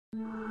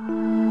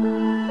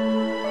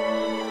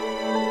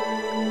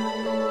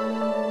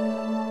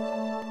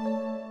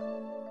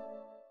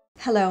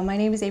Hello, my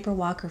name is Aprille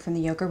Walker from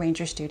the Yoga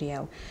Ranger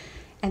Studio,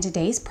 and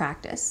today's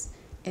practice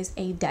is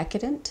a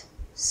decadent,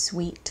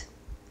 sweet,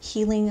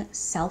 healing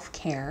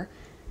self-care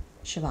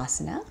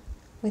Savasana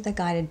with a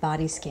guided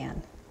body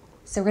scan.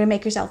 So we're going to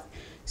make yourself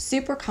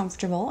super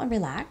comfortable and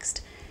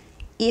relaxed.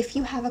 If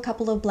you have a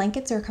couple of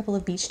blankets or a couple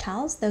of beach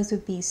towels, those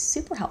would be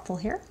super helpful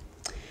here.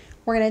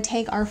 We're going to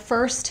take our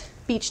first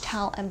beach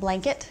towel and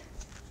blanket,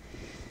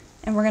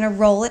 and we're going to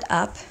roll it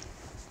up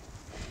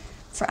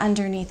for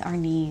underneath our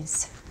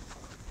knees.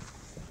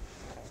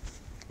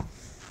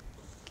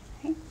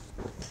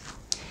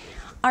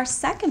 Our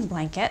second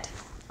blanket,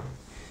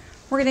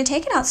 we're going to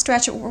take it out,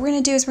 stretch it. What we're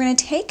going to do is we're going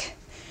to take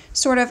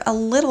sort of a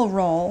little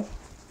roll,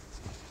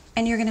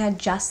 and you're going to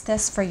adjust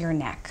this for your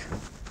neck.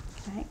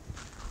 Okay?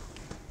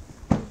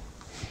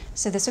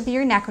 So this would be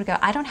your neck would go.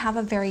 I don't have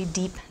a very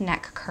deep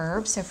neck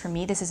curve, so for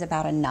me this is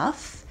about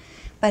enough.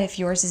 But if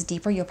yours is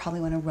deeper, you'll probably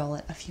want to roll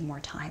it a few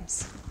more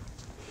times.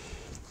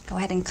 Go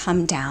ahead and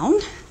come down.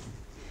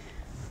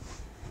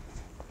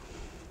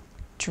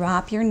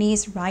 Drop your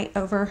knees right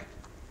over.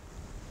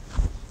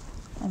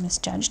 I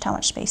misjudged how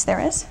much space there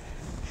is.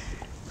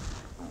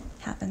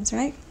 Happens,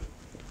 right?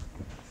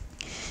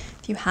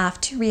 If you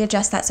have to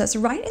readjust that, so it's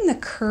right in the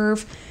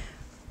curve,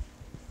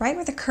 right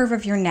where the curve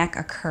of your neck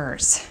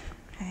occurs,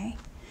 okay?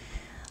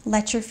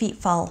 Let your feet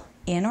fall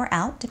in or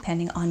out,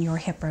 depending on your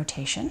hip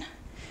rotation.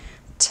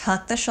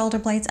 Tuck the shoulder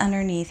blades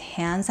underneath,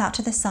 hands out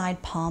to the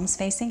side, palms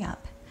facing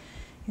up.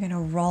 You're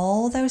gonna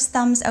roll those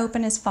thumbs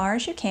open as far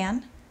as you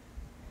can,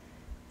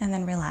 and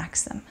then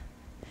relax them.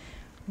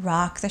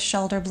 Rock the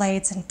shoulder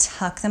blades and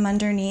tuck them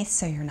underneath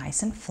so you're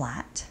nice and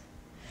flat.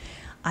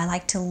 I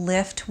like to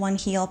lift one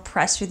heel,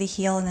 press through the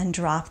heel, and then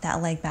drop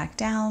that leg back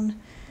down.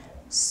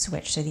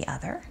 Switch to the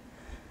other.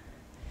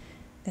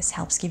 This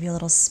helps give you a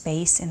little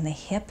space in the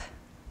hip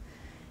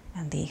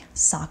and the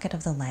socket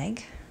of the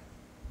leg.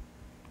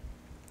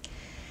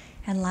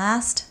 And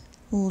last,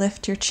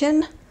 lift your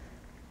chin,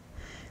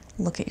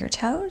 look at your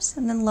toes,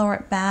 and then lower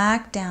it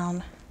back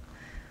down,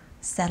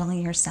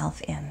 settling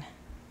yourself in.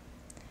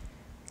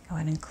 Go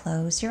ahead and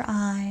close your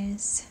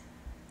eyes.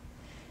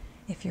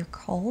 If you're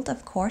cold,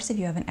 of course, if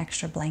you have an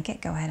extra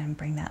blanket, go ahead and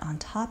bring that on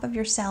top of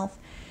yourself.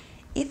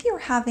 If you're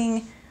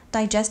having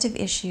digestive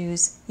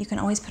issues, you can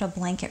always put a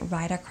blanket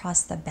right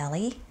across the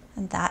belly,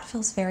 and that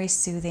feels very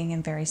soothing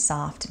and very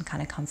soft and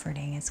kind of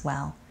comforting as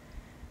well.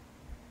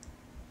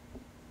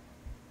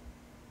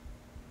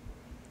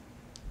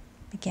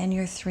 Begin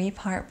your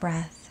 3-part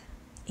breath,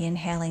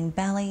 inhaling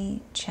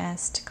belly,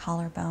 chest,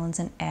 collarbones,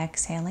 and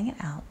exhaling it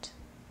out.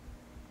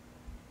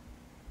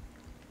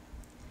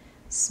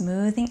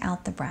 Smoothing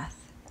out the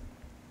breath.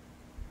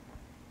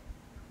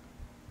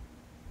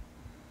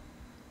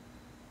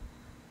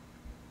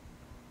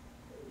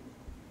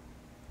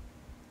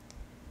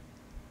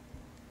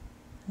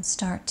 And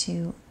start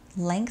to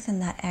lengthen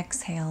that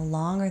exhale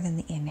longer than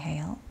the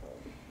inhale,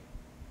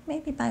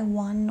 maybe by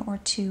 1 or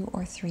 2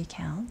 or 3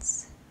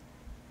 counts.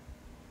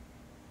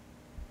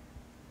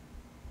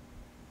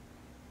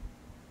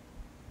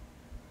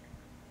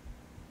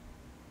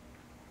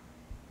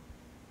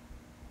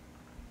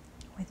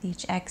 With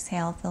each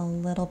exhale, feel a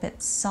little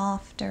bit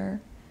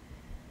softer,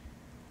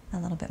 a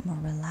little bit more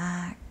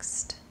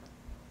relaxed.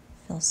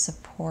 Feel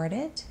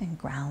supported and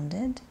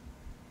grounded.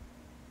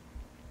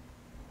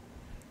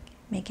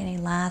 Make any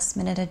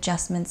last-minute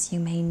adjustments you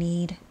may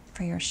need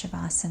for your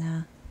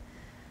Savasana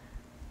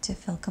to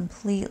feel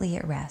completely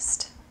at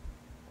rest.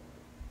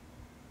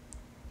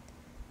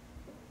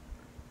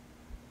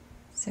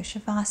 So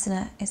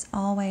Savasana is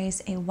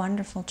always a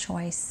wonderful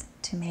choice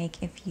to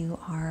make if you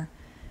are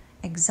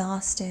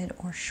exhausted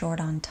or short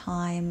on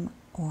time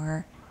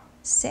or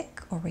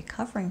sick or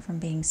recovering from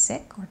being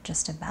sick or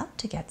just about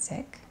to get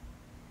sick,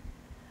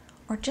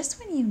 or just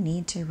when you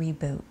need to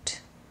reboot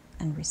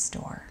and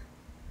restore.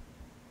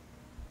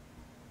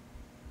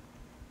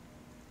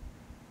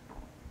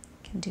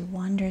 It can do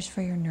wonders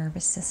for your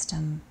nervous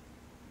system.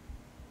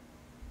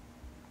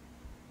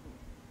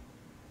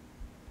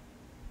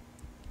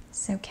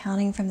 So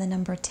counting from the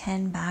number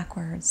 10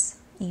 backwards,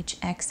 each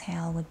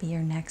exhale would be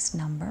your next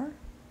number.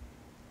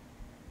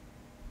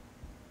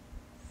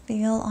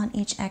 Feel on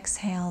each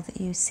exhale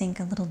that you sink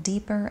a little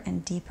deeper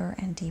and deeper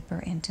and deeper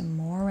into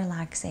more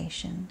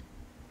relaxation.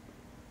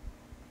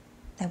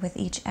 That with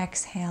each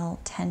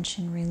exhale,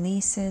 tension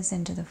releases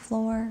into the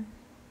floor,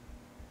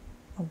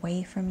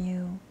 away from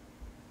you.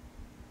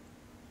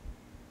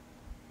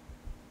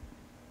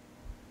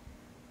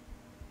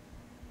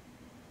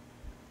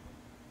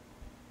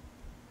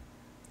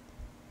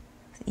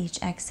 With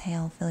each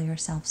exhale, feel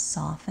yourself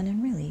soften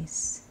and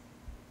release.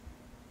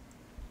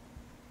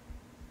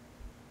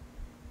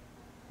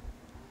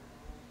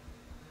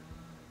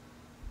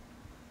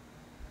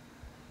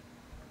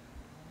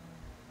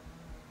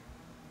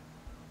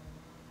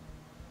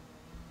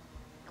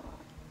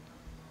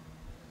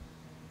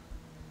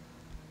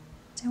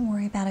 Don't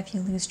worry about if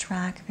you lose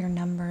track of your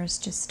numbers,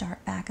 just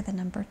start back at the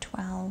number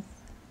 12.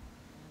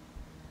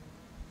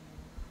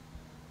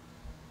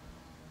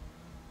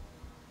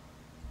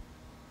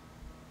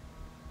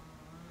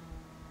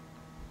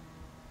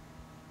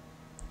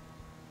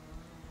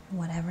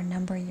 Whatever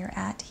number you're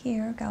at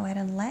here, go ahead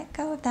and let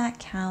go of that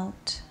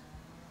count,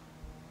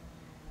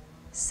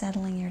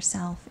 settling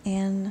yourself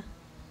in,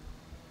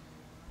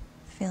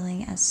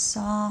 feeling as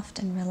soft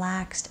and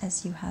relaxed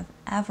as you have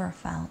ever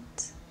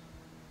felt.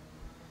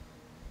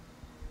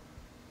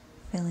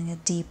 Feeling a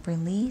deep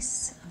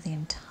release of the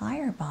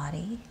entire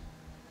body.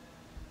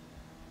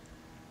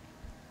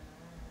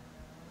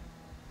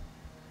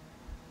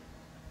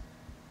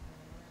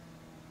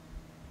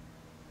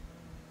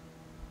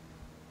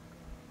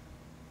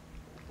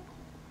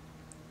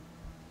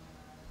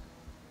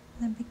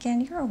 Then begin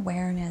your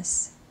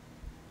awareness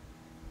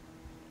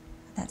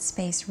of that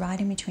space right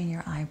in between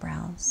your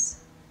eyebrows.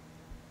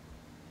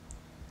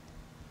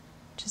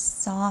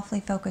 Just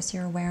softly focus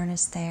your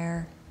awareness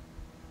there,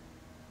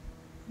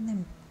 and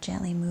then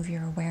gently move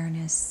your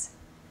awareness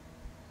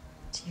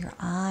to your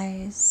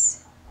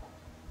eyes,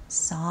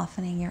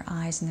 softening your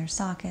eyes in their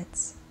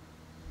sockets.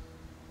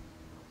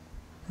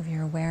 Move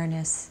your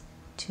awareness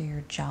to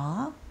your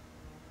jaw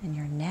and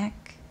your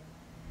neck.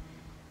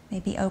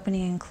 Maybe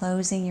opening and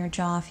closing your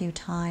jaw a few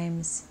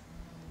times,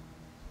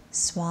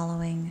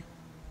 swallowing.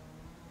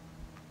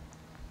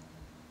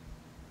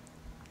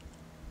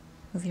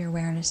 Move your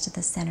awareness to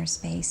the center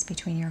space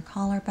between your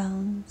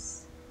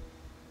collarbones,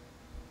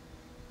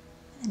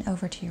 and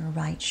over to your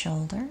right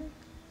shoulder,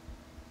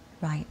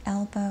 right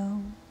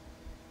elbow,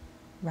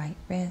 right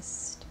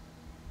wrist,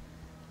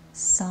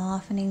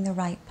 softening the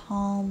right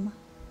palm,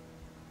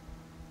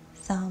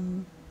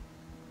 thumb,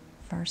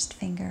 first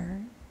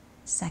finger,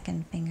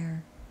 second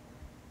finger,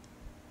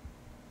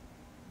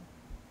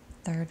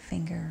 third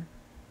finger,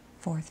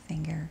 fourth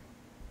finger.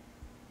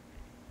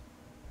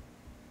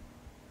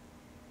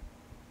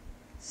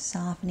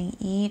 Softening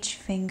each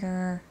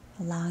finger,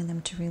 allowing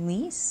them to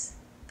release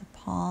the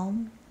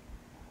palm.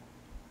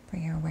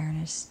 Bring your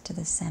awareness to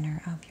the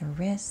center of your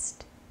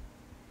wrist,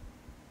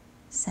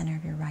 center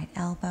of your right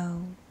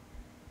elbow,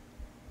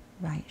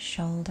 right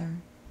shoulder,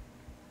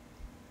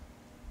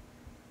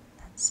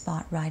 that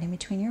spot right in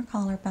between your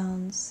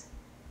collarbones.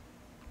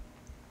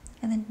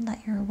 And then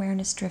let your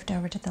awareness drift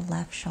over to the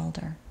left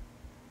shoulder,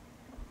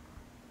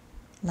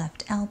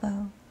 left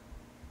elbow,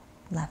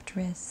 left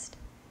wrist,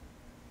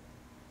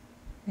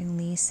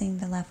 releasing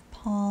the left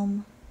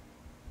palm,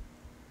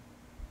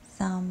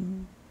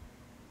 thumb,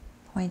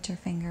 pointer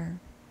finger,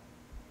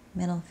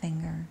 middle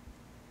finger,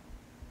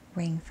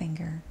 ring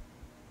finger,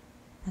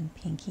 and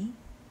pinky.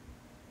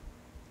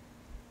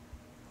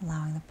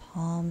 Allowing the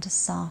palm to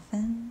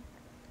soften,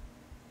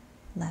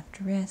 left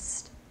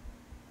wrist,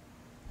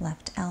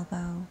 left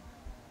elbow,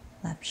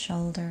 left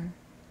shoulder,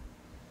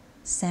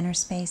 center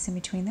space in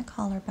between the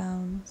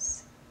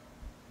collarbones.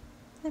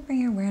 Then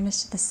bring your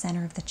awareness to the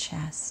center of the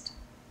chest.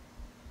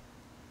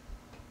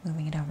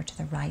 Moving it over to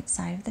the right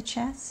side of the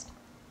chest,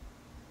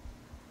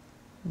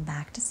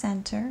 back to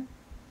center,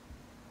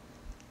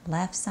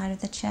 left side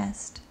of the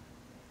chest,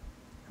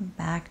 and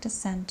back to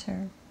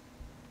center.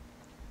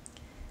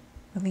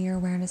 Moving your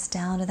awareness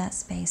down to that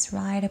space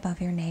right above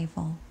your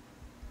navel.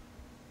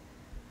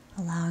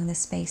 Allowing the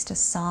space to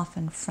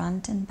soften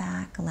front and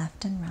back,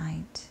 left and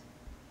right.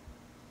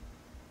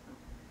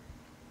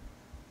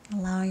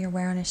 Allowing your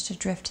awareness to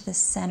drift to the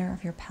center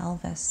of your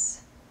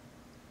pelvis.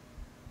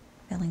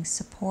 Feeling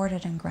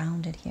supported and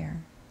grounded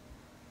here.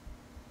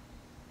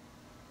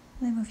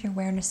 And then move your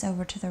awareness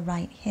over to the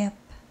right hip,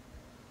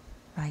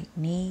 right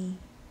knee,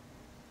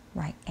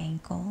 right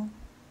ankle,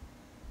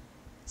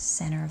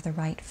 center of the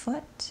right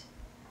foot,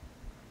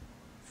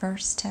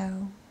 first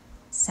toe,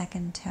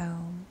 second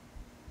toe,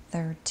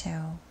 third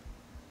toe,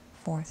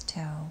 fourth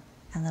toe,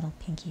 and little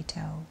pinky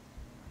toe.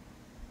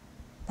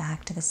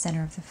 Back to the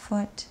center of the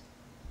foot,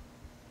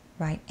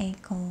 right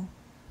ankle,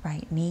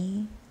 right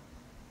knee,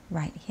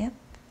 right hip,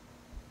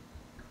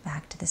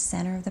 back to the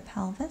center of the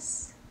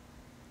pelvis,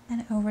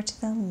 and over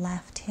to the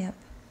left hip,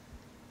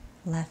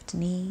 left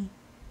knee,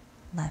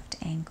 left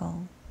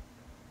ankle,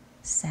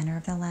 center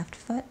of the left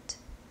foot,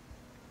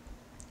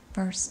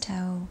 first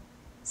toe,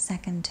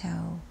 second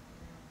toe,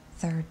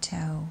 third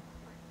toe,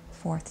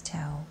 fourth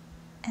toe,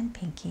 and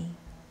pinky.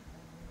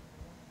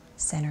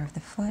 Center of the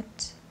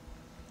foot,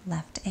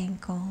 left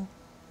ankle,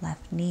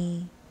 left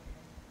knee,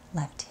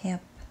 left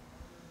hip,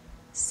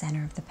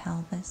 center of the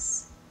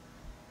pelvis,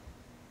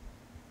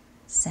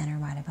 center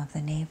right above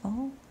the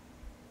navel,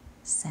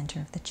 center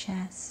of the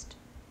chest,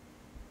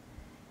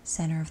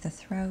 center of the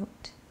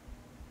throat,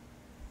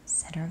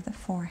 center of the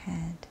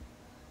forehead.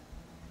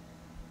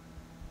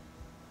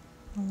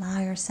 Allow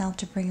yourself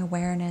to bring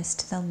awareness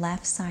to the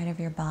left side of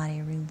your body,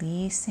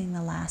 releasing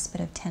the last bit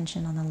of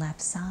tension on the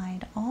left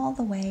side, all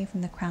the way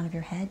from the crown of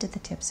your head to the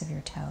tips of your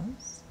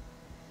toes.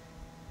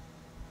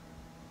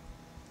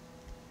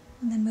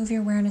 And then move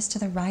your awareness to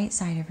the right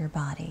side of your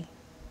body,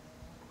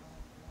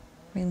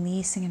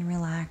 releasing and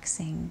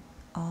relaxing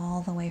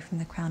all the way from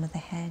the crown of the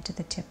head to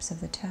the tips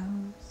of the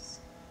toes.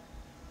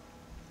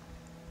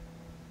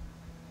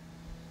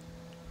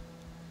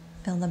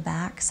 Feel the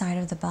back side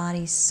of the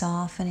body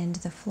soften into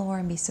the floor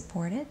and be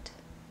supported.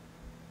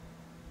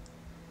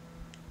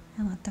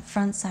 And let the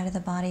front side of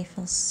the body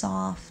feel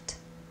soft,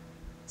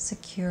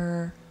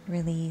 secure,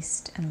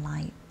 released, and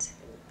light.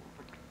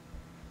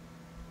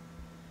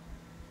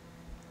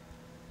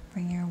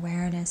 Bring your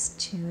awareness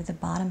to the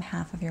bottom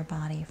half of your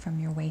body from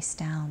your waist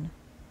down.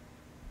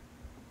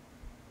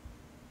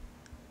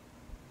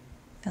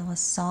 Feel a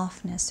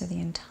softness through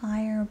the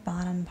entire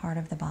bottom part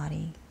of the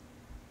body.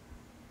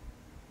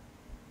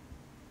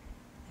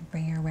 And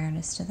bring your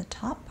awareness to the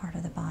top part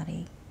of the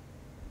body,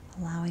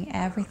 allowing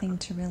everything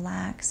to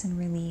relax and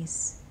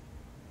release.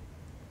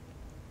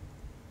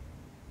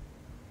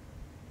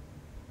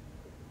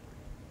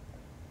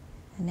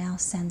 And now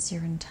sense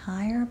your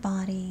entire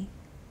body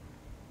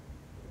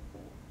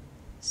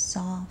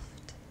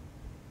soft,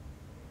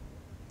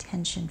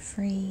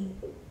 tension-free,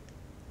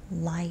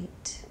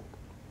 light.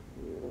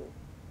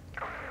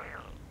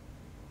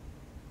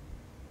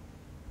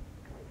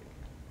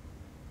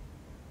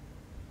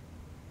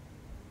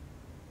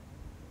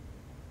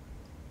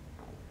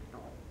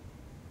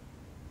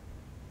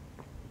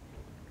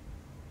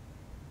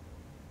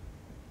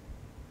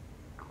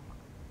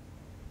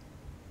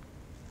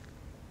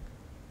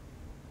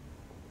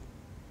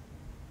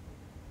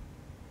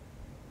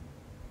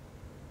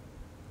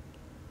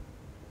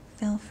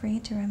 Feel free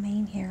to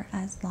remain here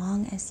as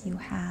long as you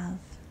have.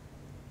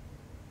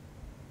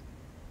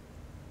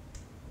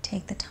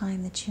 Take the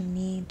time that you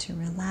need to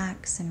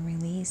relax and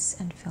release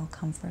and feel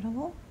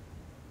comfortable.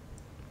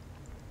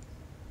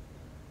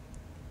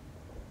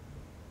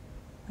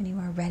 When you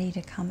are ready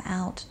to come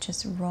out,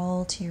 just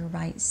roll to your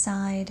right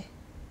side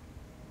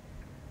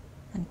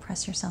and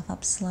press yourself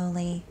up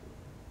slowly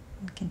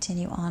and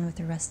continue on with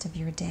the rest of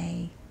your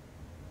day.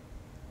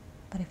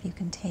 But if you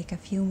can take a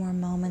few more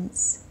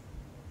moments,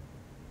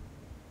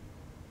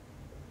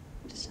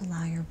 just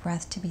allow your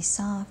breath to be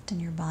soft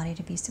and your body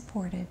to be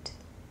supported.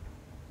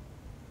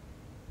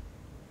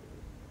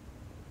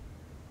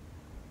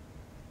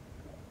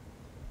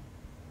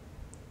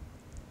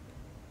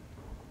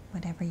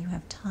 Whatever you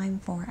have time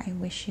for, I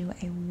wish you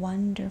a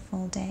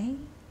wonderful day.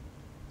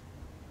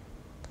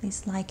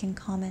 Please like and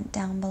comment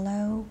down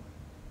below,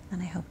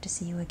 and I hope to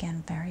see you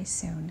again very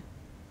soon.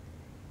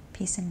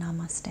 Peace and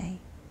namaste.